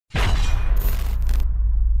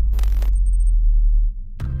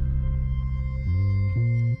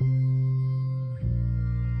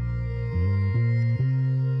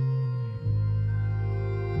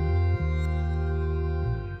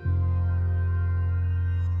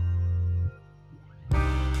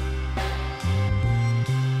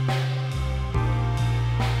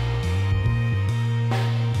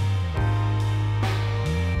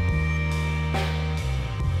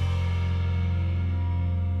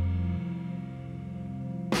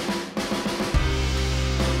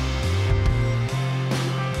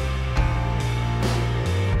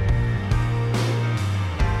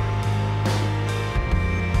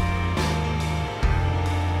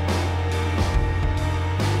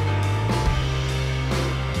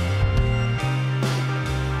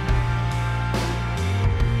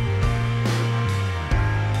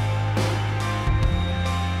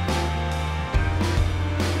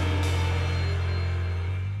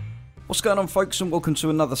What's going on, folks, and welcome to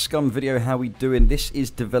another SCUM video. How we doing? This is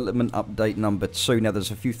development update number 2. Now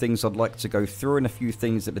there's a few things I'd like to go through and a few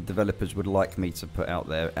things that the developers would like me to put out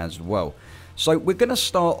there as well. So we're going to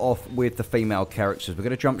start off with the female characters. We're going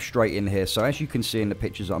to jump straight in here. So as you can see in the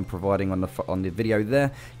pictures that I'm providing on the video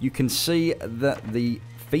there, you can see that the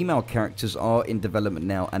female characters are in development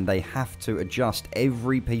now, and they have to adjust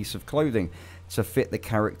every piece of clothing to fit the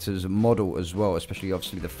character's model as well, especially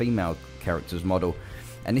obviously the female character's model.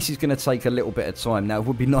 And this is going to take a little bit of time. Now, it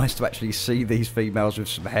would be nice to actually see these females with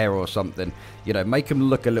some hair or something. You know, make them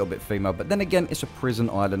look a little bit female. But then again, it's a prison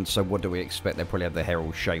island, so what do we expect? They'll probably have their hair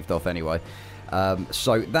all shaved off anyway.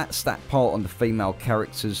 So that's that part on the female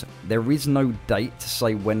characters. There is no date to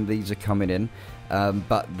say when these are coming in.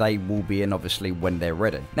 But they will be in, obviously, when they're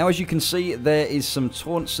ready. Now, as you can see, there is some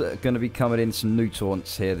taunts that are going to be coming in. Some new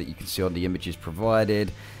taunts here that you can see on the images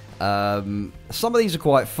provided. Some of these are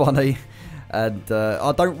quite funny. And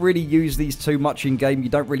I don't really use these too much in game. You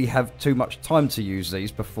don't really have too much time to use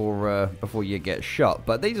these before you get shot.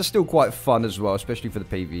 But these are still quite fun as well, especially for the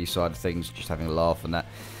PvE side of things, just having a laugh and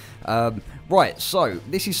that. Right, so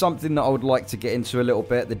this is something that I would like to get into a little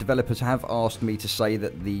bit. The developers have asked me to say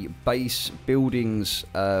that the base buildings,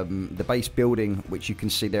 the base building, which you can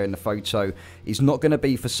see there in the photo, is not going to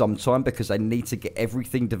be for some time because they need to get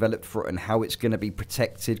everything developed for it and how it's going to be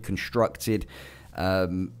protected, constructed,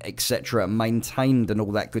 etc., maintained and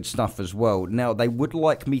all that good stuff as well. Now, they would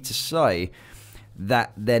like me to say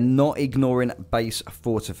that they're not ignoring base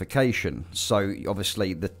fortification. So,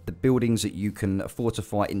 obviously, the buildings that you can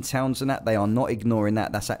fortify in towns and that, they are not ignoring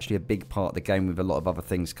that. That's actually a big part of the game with a lot of other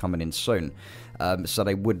things coming in soon. So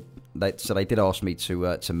they did ask me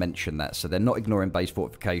to mention that. So they're not ignoring base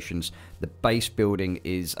fortifications. The base building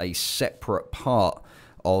is a separate part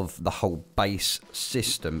of the whole base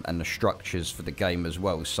system and the structures for the game as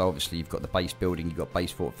well. So obviously you've got the base building, you've got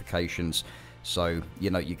base fortifications. So,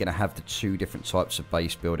 you know, you're going to have the two different types of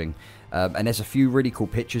base building. And there's a few really cool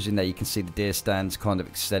pictures in there. You can see the deer stands kind of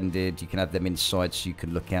extended. You can have them inside so you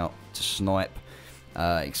can look out to snipe,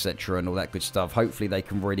 etc. and all that good stuff. Hopefully they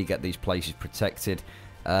can really get these places protected.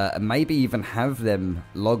 And maybe even have them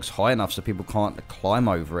logs high enough so people can't climb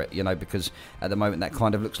over it, you know, because at the moment that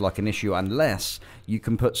kind of looks like an issue, unless you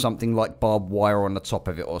can put something like barbed wire on the top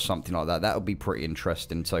of it or something like that. That would be pretty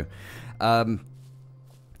interesting too. Now,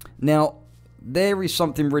 there is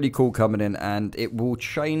something really cool coming in, and it will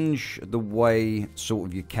change the way sort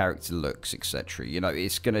of your character looks, etc. You know,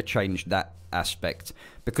 it's going to change that aspect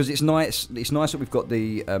because it's nice that we've got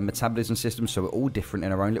the metabolism system, so we're all different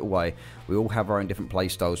in our own little way. We all have our own different play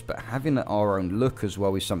styles, but having our own look as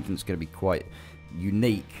well is something that's going to be quite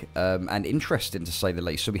unique and interesting, to say the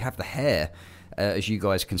least. So we have the hair, as you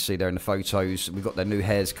guys can see there in the photos. We've got the new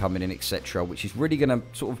hairs coming in, etc., which is really going to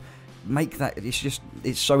sort of make that,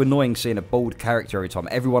 it's so annoying seeing a bald character every time.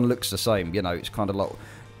 Everyone looks the same, you know. It's kind of like,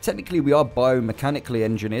 technically we are biomechanically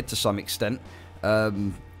engineered to some extent,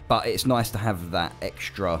 but it's nice to have that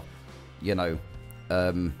extra, you know,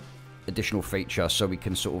 additional feature so we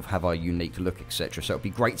can sort of have our unique look, etc. So it'd be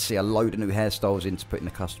great to see a load of new hairstyles in to put in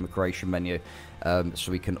the customer creation menu,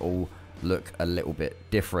 so we can all look a little bit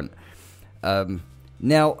different.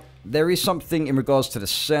 Now, there is something in regards to the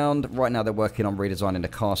sound. Right now they're working on redesigning the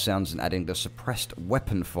car sounds and adding the suppressed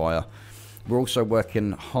weapon fire. We're also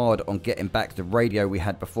working hard on getting back the radio we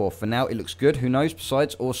had before. For now, it looks good. Who knows?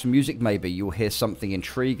 Besides, awesome music maybe. You'll hear something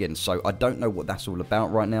intriguing. So I don't know what that's all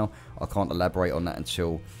about right now. I can't elaborate on that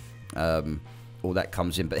until all that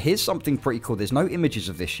comes in. But here's something pretty cool. There's no images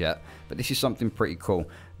of this yet, but this is something pretty cool.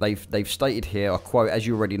 They've stated here, I quote, "As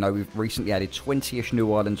you already know, we've recently added 20-ish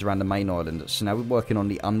new islands around the main island. So now we're working on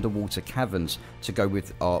the underwater caverns to go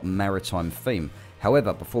with our maritime theme.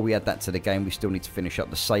 However, before we add that to the game, we still need to finish up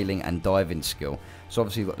the sailing and diving skill." So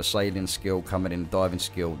obviously you've got the sailing skill coming in, the diving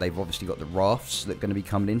skill. They've obviously got the rafts that are going to be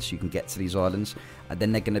coming in so you can get to these islands. And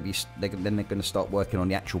then they're going to start working on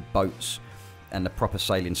the actual boats and the proper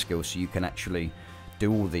sailing skill so you can actually do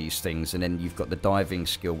all these things. And then you've got the diving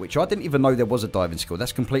skill, which I didn't even know there was a diving skill.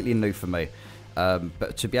 That's completely new for me.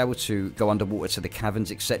 But to be able to go underwater to the caverns,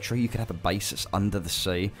 etc., you could have a base that's under the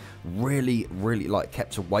sea, really, really like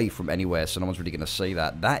kept away from anywhere, so no one's really going to see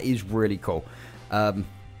that. That is really cool.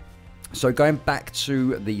 So going back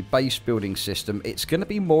to the base building system, it's going to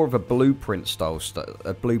be more of a blueprint style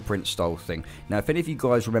thing. Now, if any of you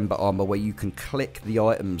guys remember Armor, where you can click the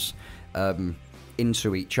items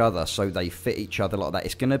into each other so they fit each other like that,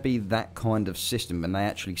 it's going to be that kind of system. And they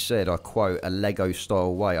actually said, I quote, "a Lego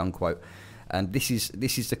style way," unquote. And this is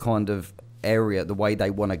the kind of area, the way they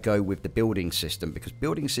want to go with the building system, because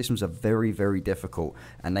building systems are very, very difficult,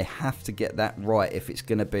 and they have to get that right if it's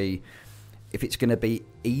going to be if it's going to be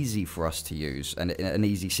easy for us to use and an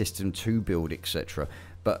easy system to build, etc.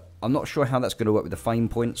 But I'm not sure how that's going to work with the fame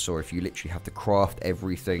points, or if you literally have to craft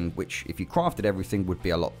everything, which if you crafted everything would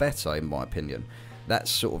be a lot better in my opinion.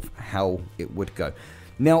 That's sort of how it would go.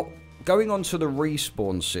 Now, going on to the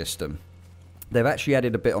respawn system, they've actually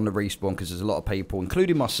added a bit on the respawn because there's a lot of people,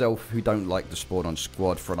 including myself, who don't like the spawn on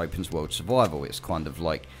squad for an open world survival. It's kind of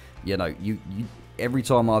like, you know, every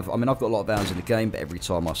time I've got a lot of hours in the game, but every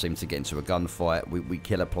time I seem to get into a gunfight, we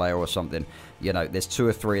kill a player or something, you know, there's 2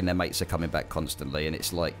 or 3 and their mates are coming back constantly, and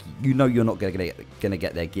it's like, you know, you're not going to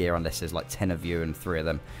get their gear unless there's like 10 of you and 3 of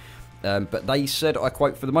them. But they said, I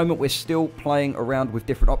quote, "For the moment we're still playing around with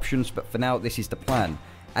different options, but for now this is the plan.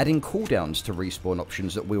 Adding cooldowns to respawn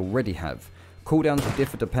options that we already have. Cooldowns will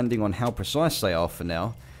differ depending on how precise they are for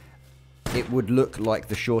now. It would look like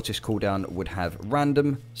the shortest cooldown would have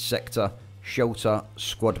random, sector, shelter,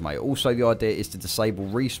 squad mate. Also, the idea is to disable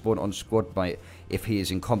respawn on squad mate if he is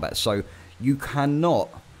in combat." So you cannot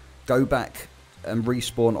go back and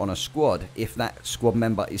respawn on a squad if that squad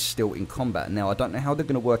member is still in combat. Now, I don't know how they're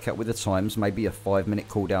going to work out with the times, maybe a 5-minute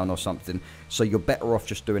cooldown or something, so you're better off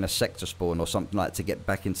just doing a sector spawn or something like that to get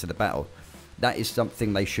back into the battle. That is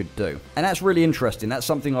something they should do, and that's really interesting. That's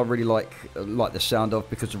something I really like the sound of,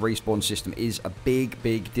 because the respawn system is a big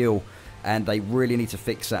deal, and they really need to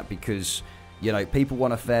fix that, because, you know, people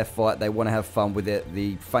want a fair fight, they want to have fun with it.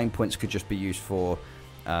 The fame points could just be used for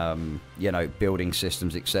you know, building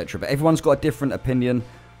systems, etc. But everyone's got a different opinion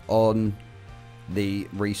on the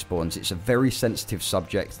respawns. It's a very sensitive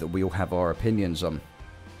subject that we all have our opinions on.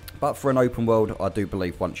 But for an open world, I do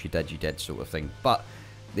believe once you're dead sort of thing. But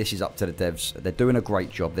this is up to the devs. They're doing a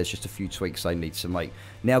great job. There's just a few tweaks they need to make.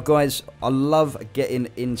 Now, guys, I love getting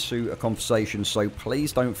into a conversation, so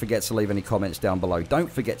please don't forget to leave any comments down below. Don't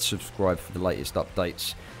forget to subscribe for the latest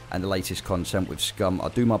updates and the latest content with SCUM. I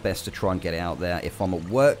do my best to try and get it out there. If I'm at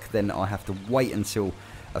work, then I have to wait until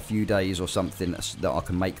a few days or something that I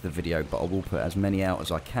can make the video, but I will put as many out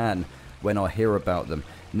as I can when I hear about them.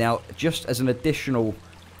 Now, just as an additional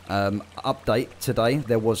update today,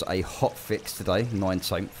 there was a hotfix today,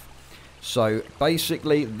 19th. So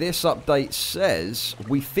basically this update says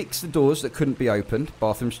we fixed the doors that couldn't be opened,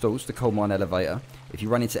 bathroom stalls, the coal mine elevator. If you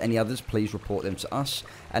run into any others, please report them to us.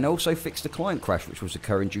 And also fixed the client crash which was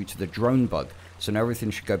occurring due to the drone bug. So now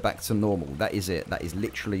everything should go back to normal. That is it. That is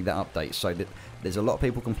literally the update. So that there's a lot of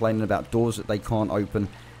people complaining about doors that they can't open,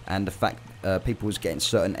 and the fact people was getting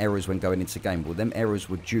certain errors when going into game. Well, them errors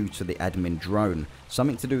were due to the admin drone.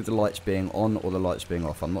 Something to do with the lights being on or the lights being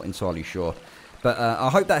off. I'm not entirely sure. But I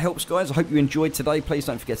hope that helps, guys. I hope you enjoyed today. Please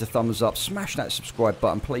don't forget to thumbs up, smash that subscribe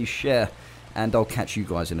button, please share, and I'll catch you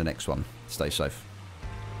guys in the next one. Stay safe.